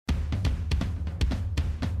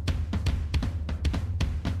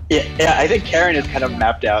Yeah, I think Karen has kind of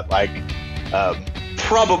mapped out like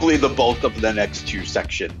probably the bulk of the next two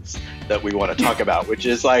sections that we want to talk about, which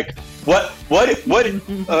is like what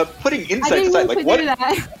putting insights aside, like what.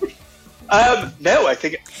 No, I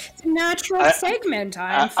think it's a natural segment.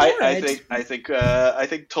 I'm for it. I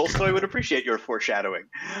think Tolstoy would appreciate your foreshadowing.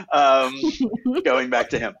 Going back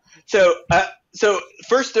to him. So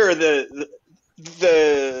first there are the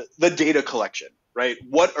data collection, right?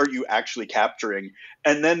 What are you actually capturing?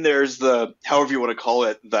 And then there's the, however you want to call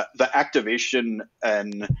it, the activation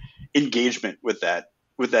and engagement with that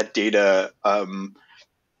data,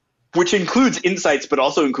 which includes insights, but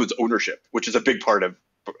also includes ownership, which is a big part of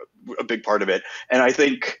it. And I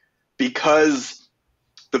think because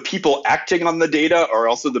the people acting on the data are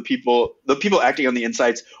also the people acting on the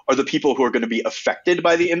insights are the people who are going to be affected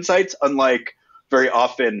by the insights. Unlike very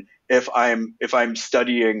often, if I'm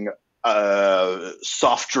studying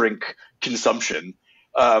soft drink consumption,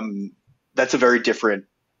 that's a very different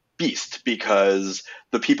beast, because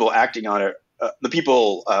the people acting on it, the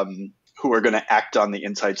people who are going to act on the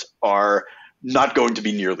insights are not going to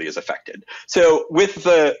be nearly as affected. So with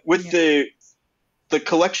the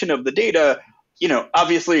collection of the data,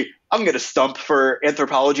 obviously I'm going to stump for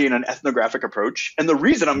anthropology and an ethnographic approach. And the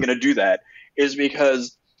reason I'm going to do that is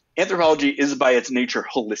because anthropology is by its nature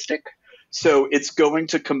holistic. So it's going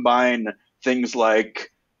to combine things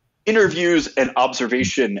like interviews and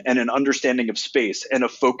observation and an understanding of space and a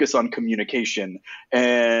focus on communication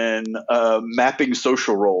and mapping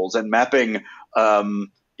social roles and mapping,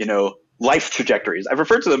 life trajectories. I've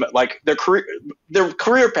referred to them like their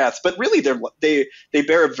career paths, but really they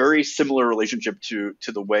bear a very similar relationship to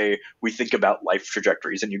the way we think about life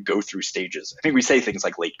trajectories, and you go through stages. I think we say things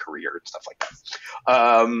like late career and stuff like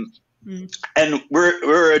that. And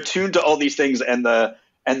we're attuned to all these things and the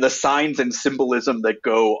signs and symbolism that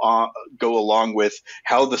go along with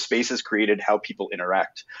how the space is created, how people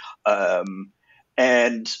interact.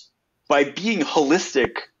 And by being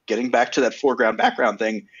holistic, getting back to that foreground background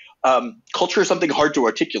thing, culture is something hard to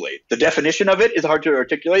articulate. The definition of it is hard to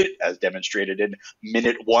articulate, as demonstrated in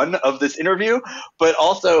minute 1 of this interview, but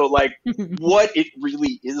also like what it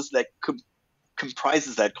really is that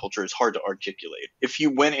comprises that culture is hard to articulate. If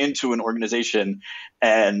you went into an organization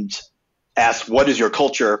and asked, what is your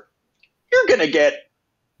culture? You're going to get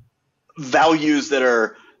values that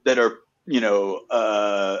are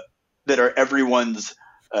everyone's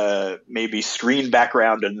maybe screen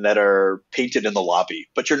background and that are painted in the lobby,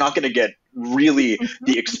 but you're not going to get really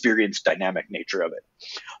the experienced dynamic nature of it.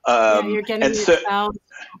 You're getting the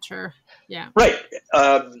culture. Yeah. Right.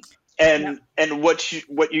 And what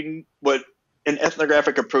an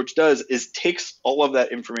ethnographic approach does is takes all of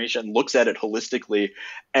that information, looks at it holistically,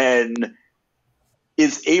 and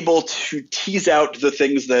is able to tease out the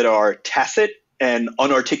things that are tacit and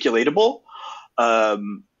unarticulatable,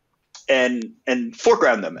 and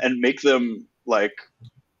foreground them and make them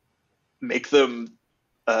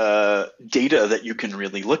data that you can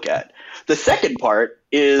really look at. The second part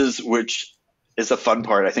which is a fun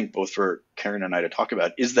part, I think, both for Karen and I to talk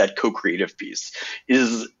about, is that co-creative piece.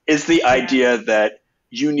 Is the idea that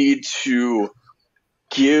you need to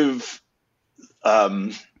give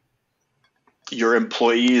your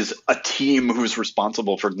employees, a team who's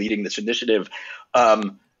responsible for leading this initiative,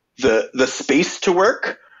 the space to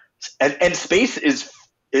work, and space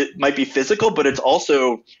it might be physical, but it's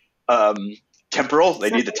also temporal.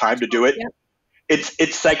 They need the time to do it. Yep.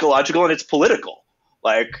 It's psychological and it's political.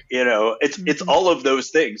 Like, it's all of those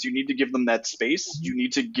things. You need to give them that space. You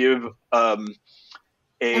need to give and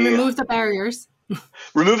remove the barriers.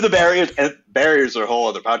 Remove the barriers, and barriers are a whole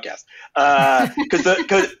other podcast.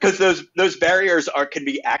 Because those barriers can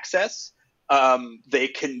be access. They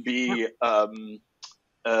can be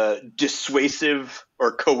dissuasive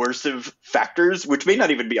or coercive factors, which may not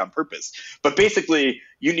even be on purpose. But basically,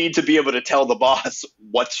 you need to be able to tell the boss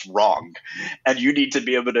what's wrong, and you need to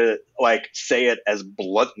be able to say it as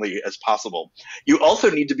bluntly as possible. You also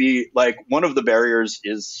need to be one of the barriers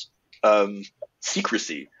is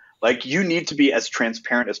secrecy. You need to be as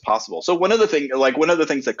transparent as possible. So one of the things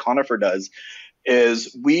that Conifer does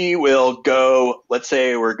is we will go, let's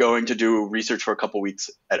say we're going to do research for a couple weeks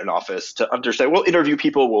at an office to understand. We'll interview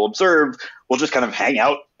people, we'll observe, we'll just kind of hang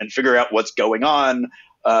out and figure out what's going on.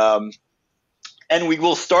 And we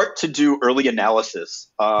will start to do early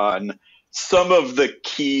analysis on some of the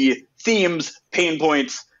key themes, pain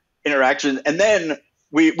points, interactions, and then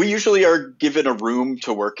we usually are given a room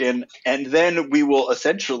to work in, and then we will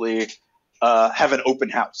essentially have an open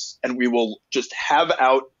house, and we will just have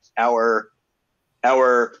out our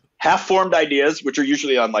half-formed ideas, which are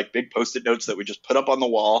usually on big Post-it notes that we just put up on the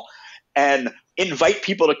wall, and invite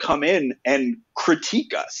people to come in and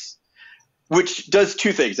critique us, which does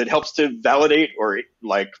two things. It helps to validate, or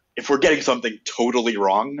like if we're getting something totally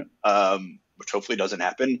wrong, which hopefully doesn't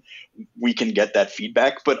happen, we can get that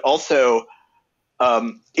feedback. But also,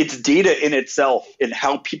 it's data in itself in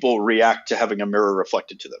how people react to having a mirror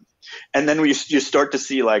reflected to them. And then you start to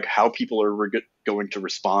see like how people are going to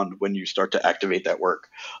respond when you start to activate that work,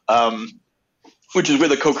 which is where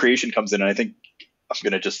the co-creation comes in. And I think I'm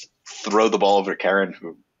going to just throw the ball over to Karen,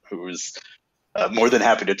 who's more than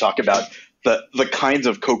happy to talk about the kinds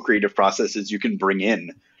of co-creative processes you can bring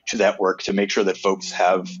in to that work to make sure that folks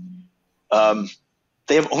have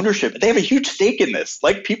they have ownership. They have a huge stake in this.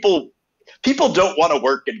 Like people don't want to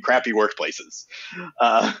work in crappy workplaces.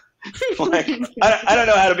 Like I don't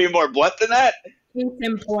know how to be more blunt than that.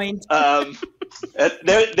 Point.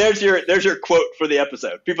 There's your quote for the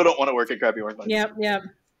episode. People don't want to work in crappy workplaces. Yep.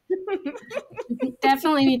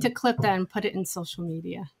 Definitely need to clip that and put it in social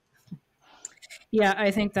media. Yeah,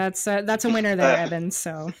 I think that's a winner there, Evan.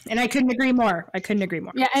 So, and I couldn't agree more.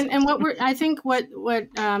 Yeah, and what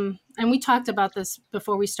and we talked about this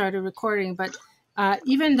before we started recording, but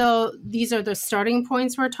even though these are the starting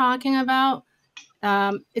points we're talking about,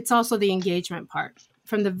 it's also the engagement part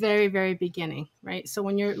from the very, very beginning, right? So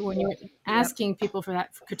when you're asking people for that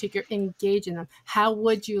critique, you're engaging them. How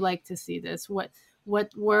would you like to see this?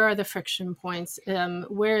 Where are the friction points?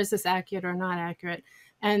 Where is this accurate or not accurate?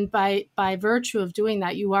 And by virtue of doing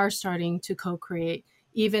that, you are starting to co-create,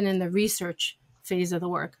 even in the research phase of the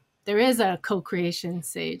work. There is a co-creation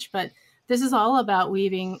stage, but this is all about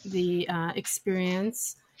weaving the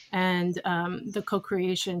experience and the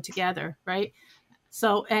co-creation together, right?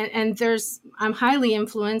 So, and I'm highly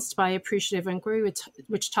influenced by appreciative inquiry,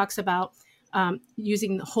 which talks about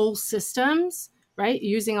using the whole systems, right?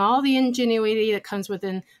 Using all the ingenuity that comes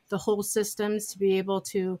within the whole systems to be able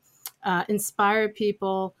to inspire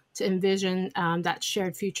people to envision that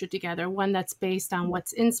shared future together, one that's based on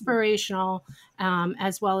what's inspirational,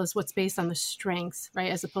 as well as what's based on the strengths,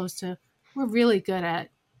 right? As opposed to, we're really good at,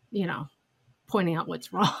 pointing out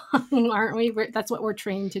what's wrong, aren't we? That's what we're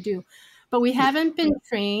trained to do. But we haven't been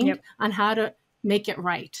trained on how to make it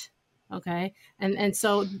right, okay? And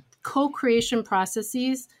so co-creation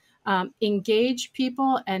processes engage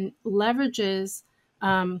people and leverages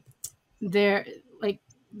their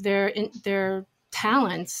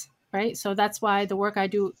talents, right? So that's why the work I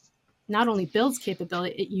do not only builds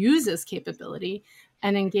capability, it uses capability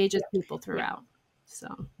and engages people throughout. So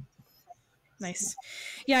nice.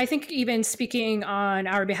 Yeah, I think even speaking on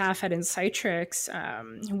our behalf at Insightrix,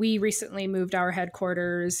 we recently moved our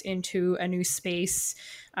headquarters into a new space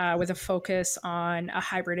with a focus on a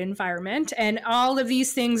hybrid environment. And all of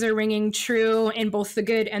these things are ringing true in both the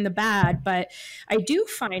good and the bad. But I do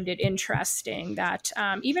find it interesting that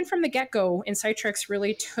even from the get-go, Insightrix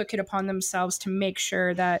really took it upon themselves to make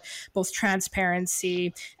sure that both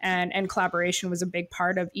transparency and collaboration was a big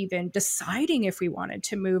part of even deciding if we wanted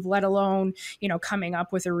to move, let alone, coming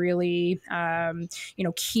up with a really,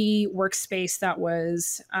 key workspace that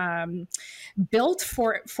was built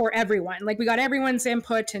for everyone. Like we got everyone's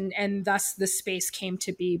input and thus the space came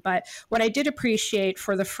to be. But what I did appreciate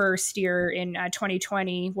for the first year in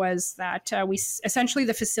 2020 was that we essentially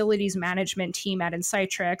the facilities management team at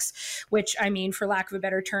Insightrix, which I mean, for lack of a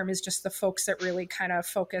better term, is just the folks that really kind of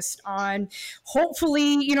focused on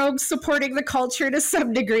hopefully, supporting the culture to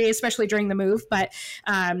some degree, especially during the move. But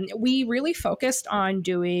we really focused on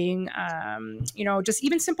doing, just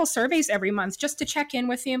even simple surveys every month just to check in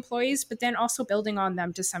with the employees, but then also building on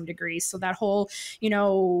them to some degree. So that whole,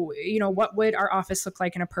 what would our office look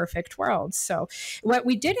like in a perfect world? So what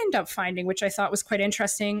we did end up finding, which I thought was quite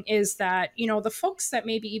interesting, is that, the folks that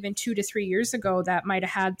maybe even 2 to 3 years ago that might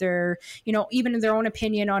have had their, even their own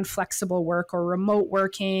opinion on flexible work or remote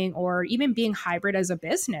working or even being hybrid as a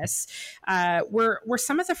business, were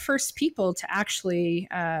some of the first people to actually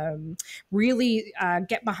really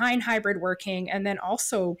get behind hybrid working and then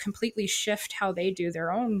also completely shift how they do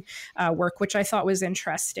their own work, which I thought was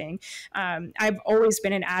interesting. I've always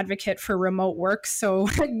been an advocate for remote work, so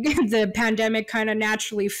the pandemic kind of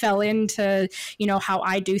naturally fell into, how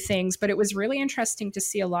I do things, but it was really interesting to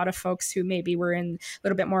see a lot of folks who maybe were in a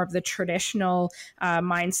little bit more of the traditional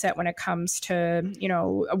mindset when it comes to,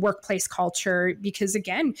 a workplace culture, because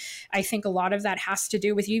again, I think a lot of that has to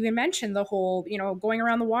do with, you even mentioned the whole, going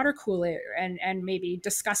around the water cooler and maybe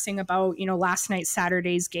discussing about, last night's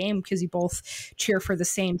Saturday's game because you both cheer for the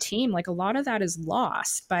same team. Like a lot of that is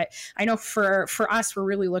lost. But I know for us, us, we're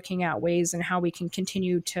really looking at ways and how we can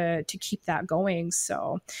continue to keep that going.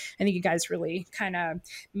 So I think you guys really kind of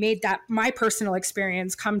made that, my personal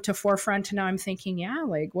experience, come to forefront. And now I'm thinking, yeah,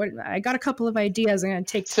 like what, I got a couple of ideas I'm going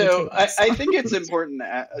to take to the table. I think it's important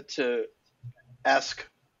to ask,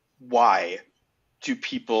 why do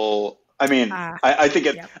people, I mean, I think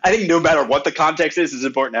I think no matter what the context is, it's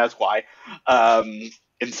important to ask why.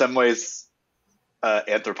 In some ways,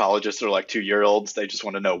 anthropologists are like 2-year-olds. They just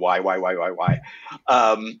want to know why.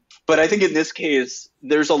 But I think in this case,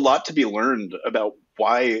 there's a lot to be learned about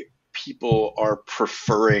why people are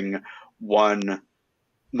preferring one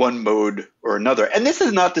mode or another. And this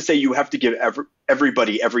is not to say you have to give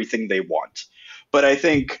everybody everything they want. But I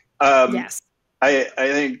think, yes. I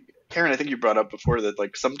think, Karen, I think you brought up before that,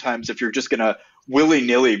 like, sometimes if you're just going to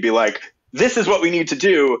willy-nilly be like, this is what we need to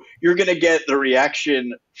do, you're going to get the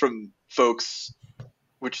reaction from folks,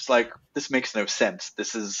 which is like, this makes no sense.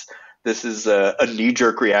 This is a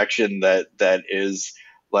knee-jerk reaction that is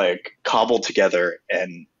like cobbled together,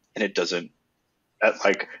 and it doesn't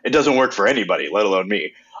work for anybody, let alone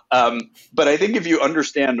me. But I think if you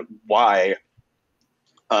understand why,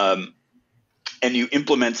 and you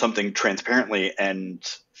implement something transparently and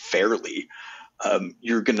fairly,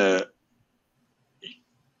 you're gonna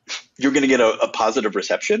get a positive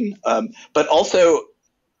reception. But also,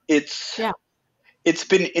 it's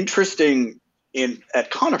been interesting at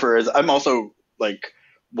Conifer, as I'm also like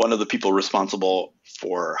one of the people responsible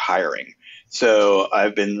for hiring. So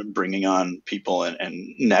I've been bringing on people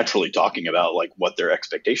and naturally talking about like what their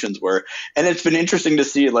expectations were, and it's been interesting to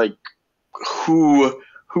see like who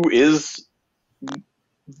is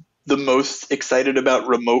the most excited about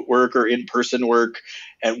remote work or in-person work,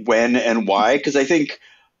 and when and why. Because I think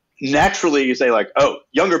naturally you say like, oh,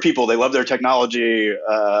 younger people, they love their technology.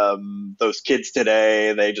 Those kids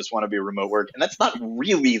today, they just want to be remote work. And that's not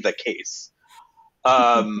really the case.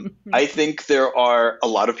 I think there are a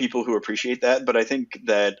lot of people who appreciate that, but I think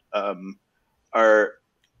that our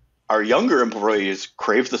younger employees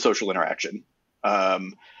crave the social interaction.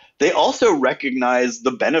 They also recognize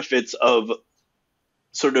the benefits of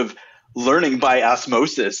sort of learning by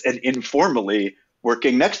osmosis and informally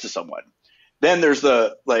working next to someone. Then there's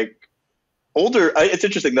the like older. It's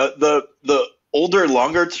interesting. The older,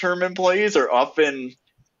 longer term employees are often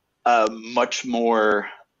much more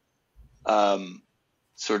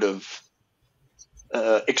sort of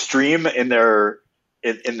extreme in their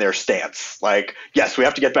stance. Like, yes, we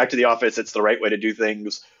have to get back to the office. It's the right way to do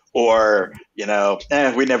things. Or,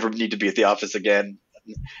 we never need to be at the office again.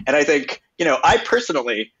 And I think, I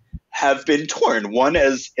personally have been torn, one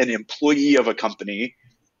as an employee of a company,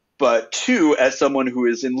 but two, as someone who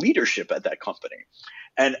is in leadership at that company.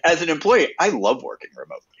 And as an employee, I love working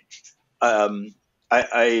remotely.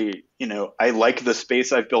 I like the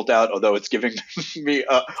space I've built out, although it's giving me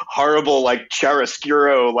a horrible, like,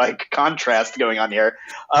 chiaroscuro, like, contrast going on here.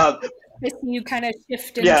 You kind of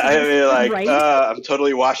shift into right? I'm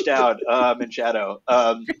totally washed out. I'm in shadow.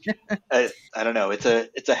 I don't know.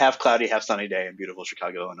 It's a half cloudy, half sunny day in beautiful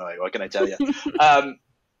Chicago, Illinois. What can I tell you? But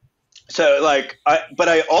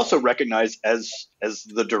I also recognize as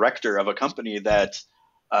the director of a company that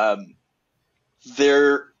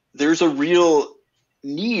there's a real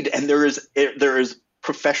need, and there is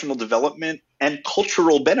professional development and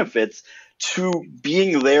cultural benefits to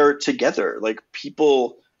being there together. Like,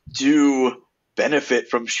 people do benefit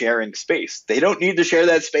from sharing space. They don't need to share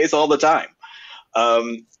that space all the time.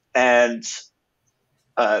 And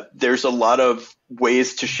there's a lot of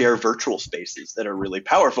ways to share virtual spaces that are really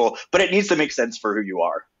powerful, but it needs to make sense for who you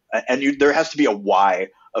are. And there has to be a why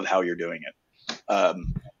of how you're doing it,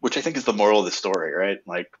 which I think is the moral of the story, right?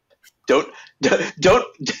 Like, don't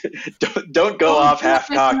go off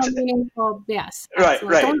half-cocked. Yes. Right.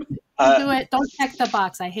 Don't do it. Don't check the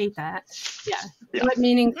box. I hate that. Yeah. Do it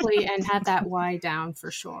meaningfully and have that why down for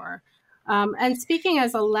sure. And speaking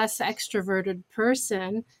as a less extroverted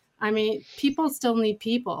person, I mean, people still need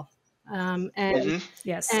people.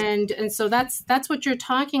 Yes. And so that's what you're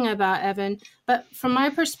talking about, Evan. But from my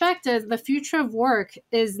perspective, the future of work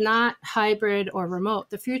is not hybrid or remote.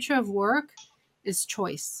 The future of work is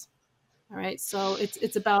choice. All right. So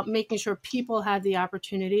it's about making sure people have the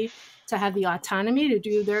opportunity to have the autonomy to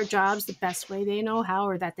do their jobs the best way they know how,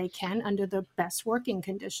 or that they can under the best working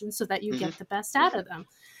conditions, so that you get the best out of them.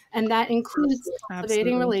 And that includes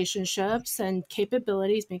cultivating relationships and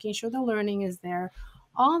capabilities, making sure the learning is there,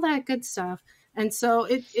 all that good stuff. And so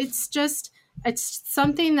it's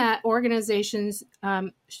something that organizations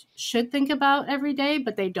should think about every day,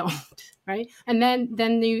 but they don't, right? And then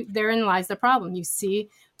therein lies the problem. You see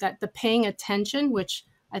that the paying attention, which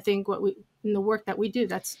I think in the work that we do,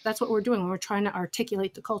 that's what we're doing when we're trying to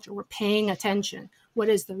articulate the culture. We're paying attention. What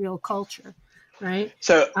is the real culture, right?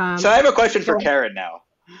 So I have a question for Karen now.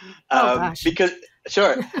 Gosh. Because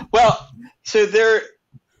sure. Well, so their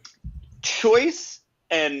choice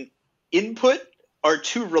and input are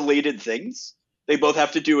two related things. They both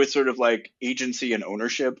have to do with sort of like agency and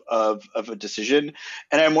ownership of a decision.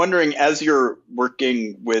 And I'm wondering, as you're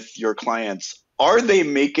working with your clients, are they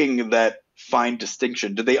making that fine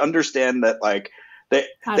distinction? Do they understand that, like,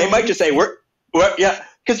 they might just say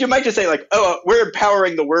because you might just say like, oh, we're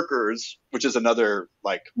empowering the workers, which is another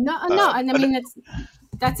like no, and I mean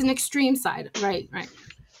that's an extreme side, right.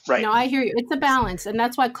 No, I hear you. It's a balance, and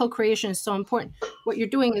that's why co-creation is so important. What you're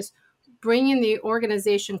doing is bringing the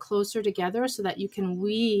organization closer together so that you can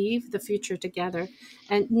weave the future together.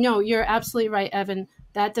 And no, you're absolutely right, Evan.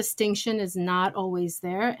 That distinction is not always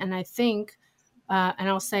there, and I think, and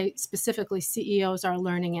I'll say specifically, CEOs are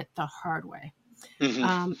learning it the hard way.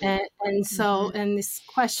 Mm-hmm. And so, and this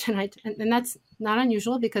question, and that's not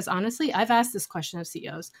unusual, because honestly, I've asked this question of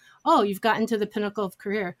CEOs. Oh, you've gotten to the pinnacle of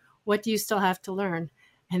career. What do you still have to learn?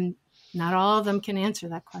 And not all of them can answer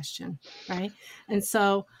that question, right? And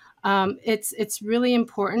so it's really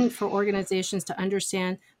important for organizations to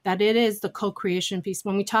understand that it is the co-creation piece.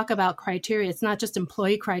 When we talk about criteria, it's not just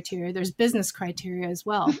employee criteria, there's business criteria as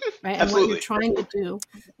well, right? And what you're trying to do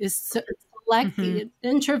is select the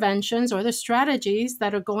interventions or the strategies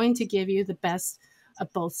that are going to give you the best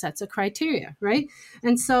of both sets of criteria, right?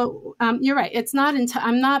 And so you're right. It's not.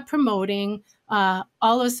 I'm not promoting all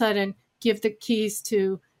of a sudden give the keys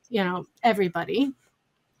to everybody.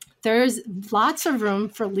 There's lots of room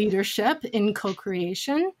for leadership in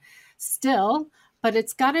co-creation still, but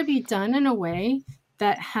it's got to be done in a way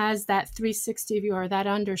that has that 360 view or that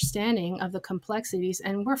understanding of the complexities.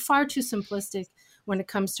 And we're far too simplistic when it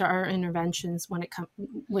comes to our interventions when it comes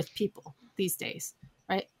with people these days,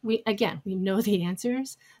 right? We know the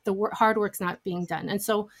answers. The hard work's not being done. And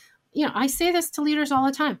so, I say this to leaders all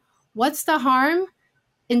the time. What's the harm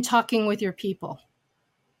in talking with your people?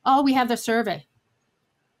 Oh, we have the survey.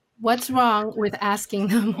 What's wrong with asking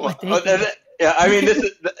them what they think? Yeah, I mean, this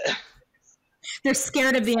is... They're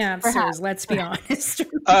scared of the answers, perhaps. Let's be honest.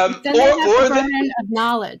 Then they have the burden of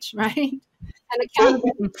knowledge, right? And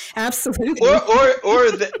accountability. Absolutely.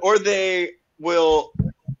 Or they will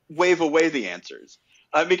wave away the answers.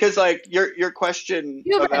 Because, like, your question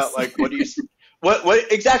about, like, what do you...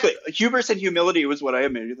 What exactly? Hubris and humility was what I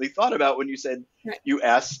immediately thought about when you said you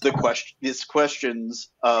asked these questions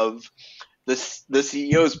of the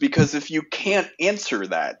CEOs, because if you can't answer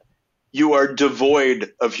that, you are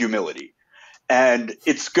devoid of humility, and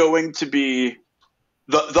it's going to be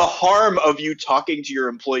the harm of you talking to your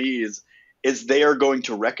employees is they are going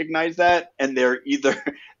to recognize that, and they're either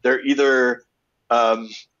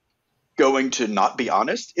going to not be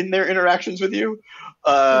honest in their interactions with you.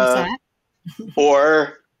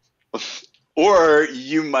 Or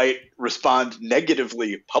you might respond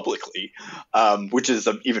negatively publicly, which is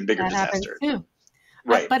an even bigger disaster. Too.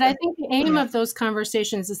 Right. But I think the aim of those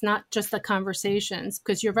conversations is not just the conversations,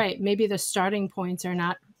 because you're right. Maybe the starting points are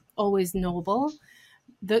not always noble.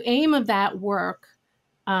 The aim of that work,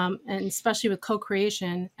 and especially with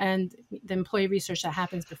co-creation and the employee research that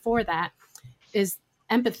happens before that, is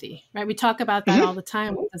empathy, right? We talk about that all the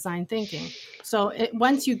time with design thinking. So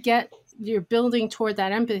once you're building toward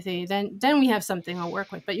that empathy, then we have something to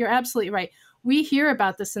work with. But you're absolutely right. We hear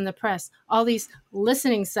about this in the press, all these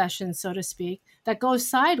listening sessions, so to speak, that go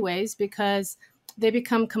sideways because they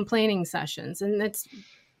become complaining sessions. And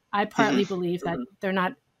I partly believe that they're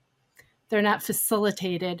not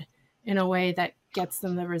facilitated in a way that gets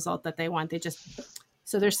them the result that they want.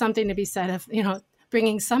 So there's something to be said of,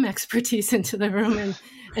 bringing some expertise into the room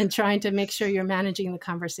and trying to make sure you're managing the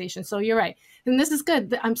conversation. So you're right. And this is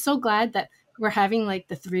good. I'm so glad that we're having like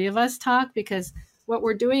the three of us talk, because what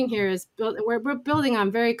we're doing here is we're building on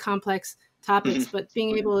very complex topics, but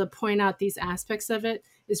being able to point out these aspects of it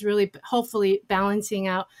is really hopefully balancing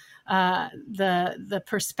out the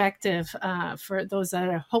perspective for those that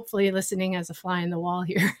are hopefully listening as a fly in the wall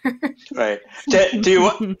here. Right. Do you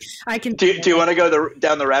want to go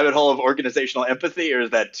down the rabbit hole of organizational empathy, or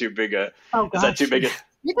is that too big a? Oh, gosh. Is that too big a?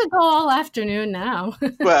 You could go all afternoon now.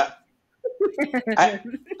 Well,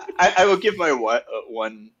 I will give my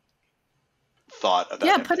one thought about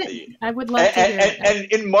empathy. I would love to hear it. And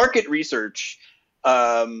in market research,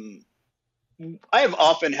 I have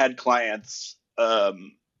often had clients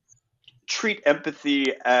treat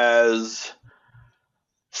empathy as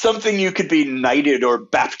something you could be knighted or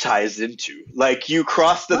baptized into. Like, you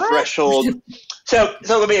cross the threshold. So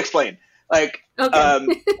let me explain. Like,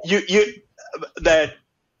 you that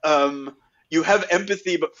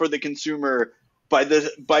empathy, but for the consumer by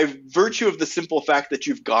virtue of the simple fact that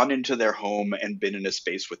you've gone into their home and been in a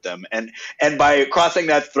space with them, and by crossing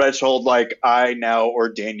that threshold, like, I now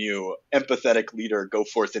ordain you empathetic leader, go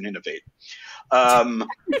forth and innovate. And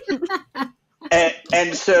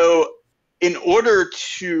so in order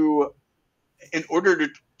to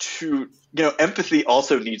empathy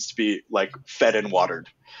also needs to be like fed and watered,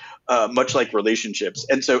 much like relationships.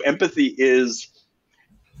 And so empathy is,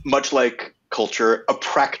 much like culture, a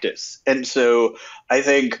practice. And so I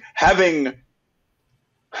think having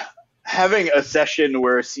a session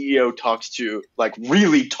where a CEO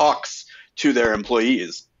really talks to their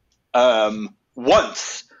employees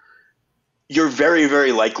once, you're very,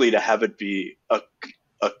 very likely to have it be a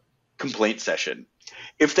complaint session.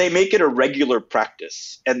 If they make it a regular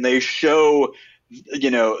practice and they show,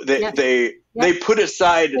 they put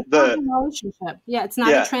aside it's not a relationship. Yeah, it's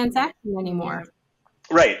not a transaction anymore.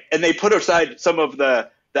 Right. And they put aside some of the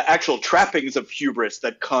actual trappings of hubris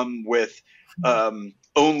that come with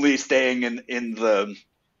only staying in the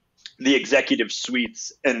executive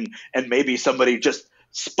suites, and maybe somebody just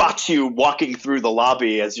spots you walking through the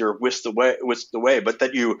lobby as you're whisked away, but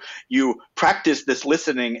that you practice this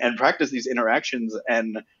listening and practice these interactions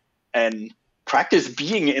and practice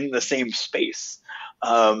being in the same space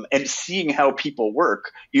and seeing how people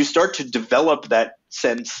work. You start to develop that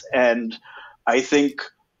sense. And I think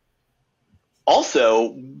also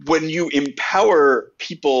when you empower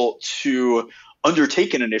people to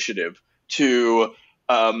undertake an initiative, to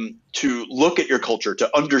look at your culture,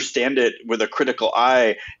 to understand it with a critical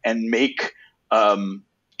eye and make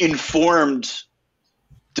informed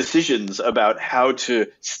decisions about how to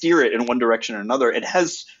steer it in one direction or another, it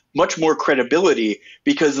has much more credibility,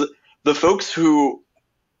 because the folks who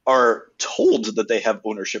are told that they have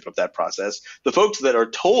ownership of that process, the folks that are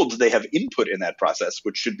told they have input in that process,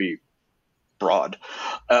 which should be broad,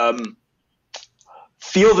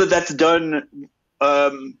 feel that that's done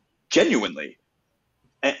genuinely.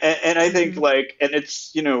 And I think and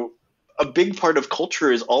it's, a big part of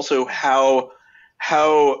culture is also how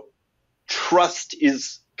trust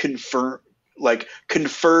is conferred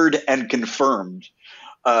and confirmed,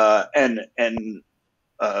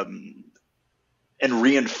 and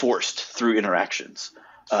reinforced through interactions.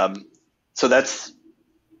 So that's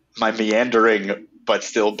my meandering but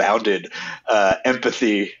still bounded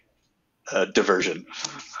empathy diversion.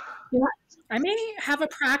 Yeah. I may have a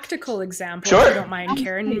practical example, sure, if you don't mind,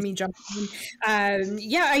 Karen, me jumping in.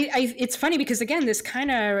 It's funny because, again, this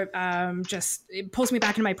kind of it pulls me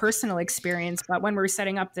back into my personal experience. But when we were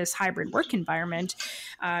setting up this hybrid work environment,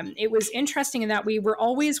 it was interesting in that we were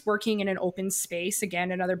always working in an open space.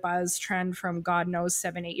 Again, another buzz trend from God knows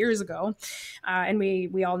 7-8 years ago. And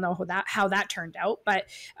we all know how that turned out. But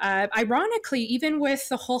ironically, even with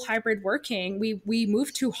the whole hybrid working, we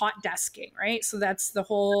moved to hot desking, right? So that's the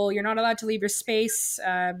whole, you're not allowed to leave your space,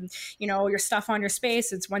 your stuff on your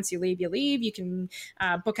space. It's once you leave, you leave. You can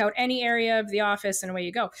book out any area of the office and away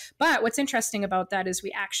you go. But what's interesting about that is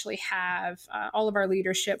we actually have all of our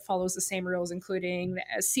leadership follows the same rules, including the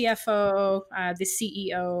CFO, the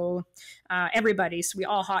CEO, everybody. So we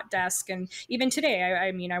all hot desk. And even today,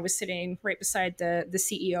 I was sitting right beside the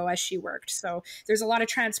CEO as she worked. So there's a lot of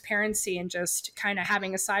transparency and just kind of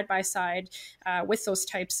having a side-by-side with those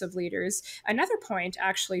types of leaders. Another point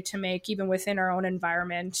actually to make, even within our own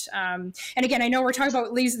environment. And again, I know we're talking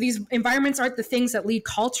about these environments aren't the things that lead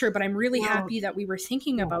culture, but I'm really happy that we were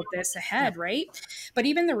thinking about this ahead, right? But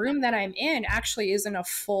even the room that I'm in actually isn't a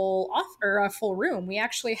full room. We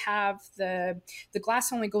actually have the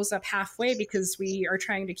glass only goes up halfway because we are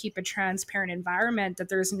trying to keep a transparent environment, that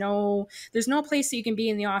there's no place that you can be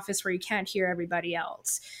in the office where you can't hear everybody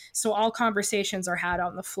else. So all conversations are had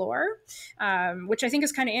on the floor, which I think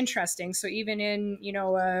is kind of interesting. So even in,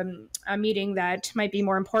 a meeting that might be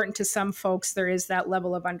more important to some folks, there is that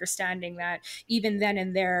level of understanding that even then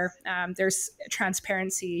and there, there's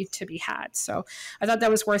transparency to be had. So I thought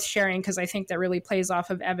that was worth sharing, because I think that really plays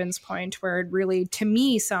off of Evan's point, where it really, to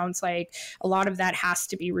me, sounds like a lot of that has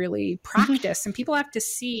to be really practiced, and people have to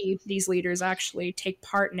see these leaders actually take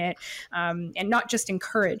part in it, and not just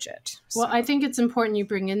encourage it. Well, I think it's important you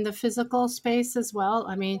bring in the physical space as well.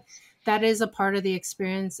 I mean, that is a part of the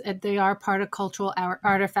experience. They are part of cultural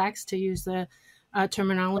artifacts, to use the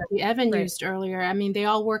terminology Evan used earlier. I mean, they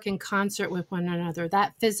all work in concert with one another.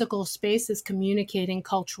 That physical space is communicating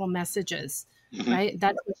cultural messages, right?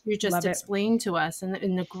 That's what you just explained to us,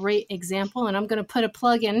 and a great example. And I'm going to put a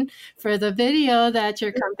plug in for the video that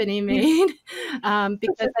your company made,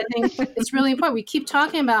 because I think it's really important. We keep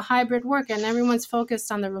talking about hybrid work and everyone's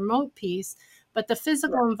focused on the remote piece, but the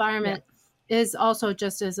physical environment is also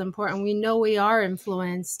just as important. We know we are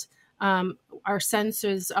influenced. Our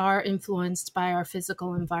senses are influenced by our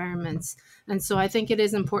physical environments. And so I think it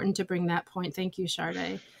is important to bring that point. Thank you,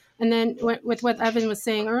 Sade. And then with what Evan was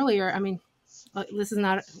saying earlier, I mean, this is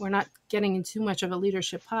not, we're not getting into too much of a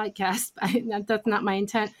leadership podcast. That's not my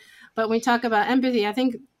intent. But when we talk about empathy, I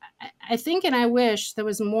think, and I wish there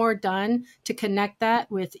was more done to connect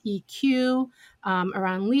that with EQ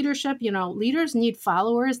around leadership. You know, leaders need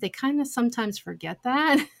followers. They kind of sometimes forget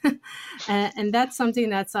that. and that's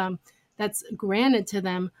something that's granted to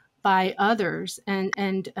them by others. And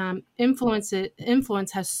influence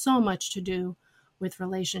has so much to do with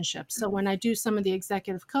relationships. So when I do some of the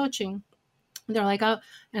executive coaching, they're like, oh,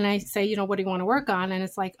 and I say, you know, what do you want to work on? And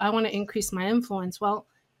it's like, I want to increase my influence. Well,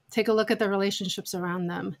 take a look at the relationships around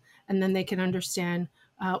them, and then they can understand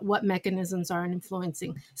what mechanisms are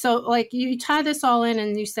influencing. So like you tie this all in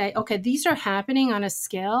and you say, okay, these are happening on a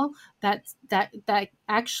scale that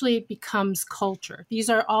actually becomes culture.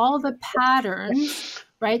 These are all the patterns,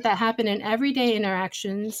 right, that happen in everyday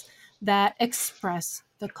interactions that express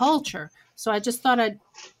the culture. So I just thought I'd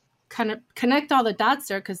kind of connect all the dots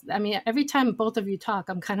there, because I mean, every time both of you talk,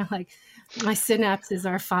 I'm kind of like, my synapses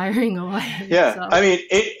are firing away. Yeah, so. I mean,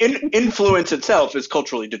 influence itself is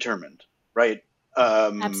culturally determined, right?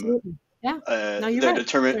 Absolutely. Yeah. No, you're they're right.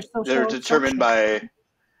 determined. They're determined by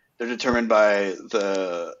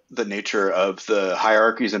the nature of the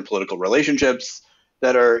hierarchies and political relationships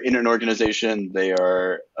that are in an organization. They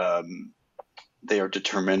are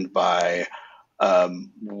determined by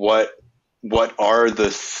what are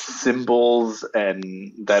the symbols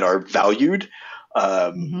and that are valued.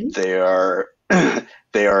 They are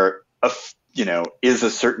is a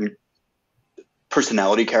certain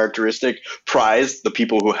personality characteristic prized. The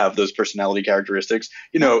people who have those personality characteristics,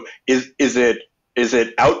 you know, is it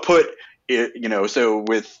output? So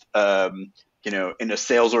with in a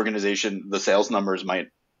sales organization, the sales numbers might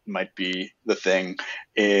be the thing.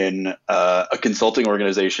 In a consulting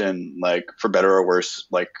organization, like for better or worse,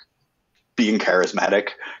 like being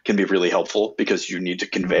charismatic can be really helpful because you need to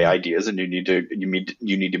convey ideas and you need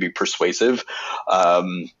to be persuasive.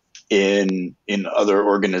 In other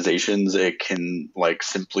organizations, it can like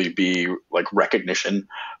simply be like recognition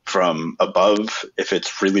from above if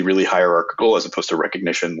it's really, really hierarchical, as opposed to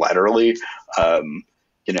recognition laterally. There's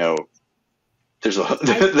a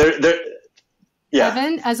yeah.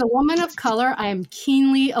 Evan, as a woman of color, I am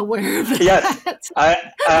keenly aware of that. Yes,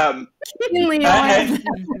 keenly aware of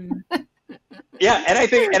that. Yeah, and I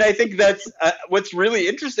think that's what's really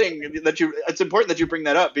interesting. It's important that you bring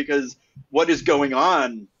that up, because what is going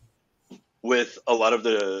on with a lot of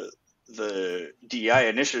the DEI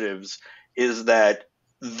initiatives is that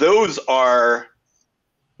those are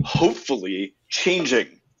hopefully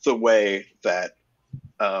changing the way that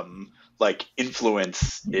like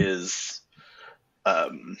influence is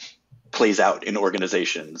plays out in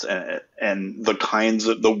organizations, and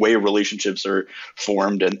the way relationships are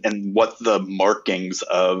formed, and what the markings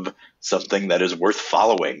of something that is worth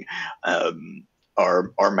following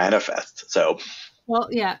are manifest. So, well,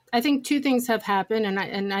 yeah, I think two things have happened,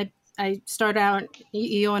 and I started out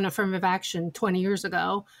EEO in affirmative action 20 years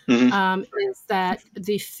ago. Is that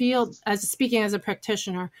the field, speaking as a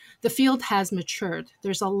practitioner, the field has matured.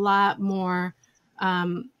 There's a lot more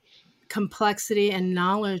complexity and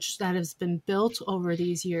knowledge that has been built over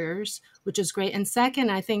these years, which is great. And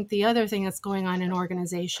second, I think the other thing that's going on in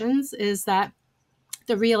organizations is that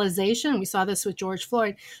the realization, we saw this with George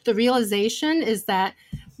Floyd, the realization is that,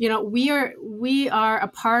 you know, we are a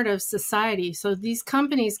part of society. So these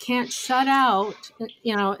companies can't shut out,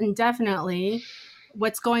 you know, indefinitely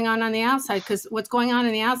what's going on the outside, because what's going on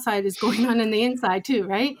the outside is going on the inside too,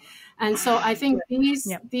 right? And so I think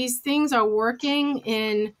these things are working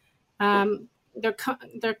in they're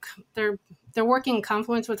working in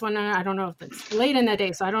confluence with one another. I don't know if it's late in the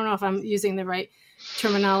day, so I don't know if I'm using the right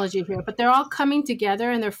terminology here, but they're all coming together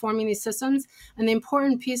and they're forming these systems. And the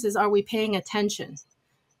important piece is, are we paying attention?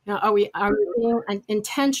 You know, are we being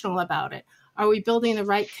intentional about it? Are we building the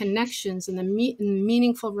right connections and the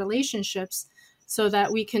meaningful relationships so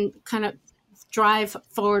that we can kind of drive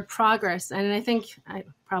forward progress? And I think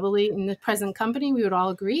probably in the present company, we would all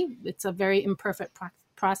agree it's a very imperfect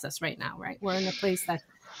process right now, right? We're in a place that's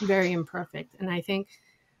very imperfect. And I think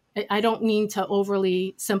I don't mean to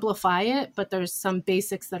overly simplify it, but there's some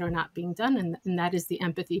basics that are not being done. And that is the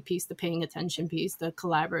empathy piece, the paying attention piece, the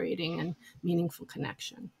collaborating and meaningful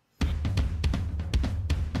connection.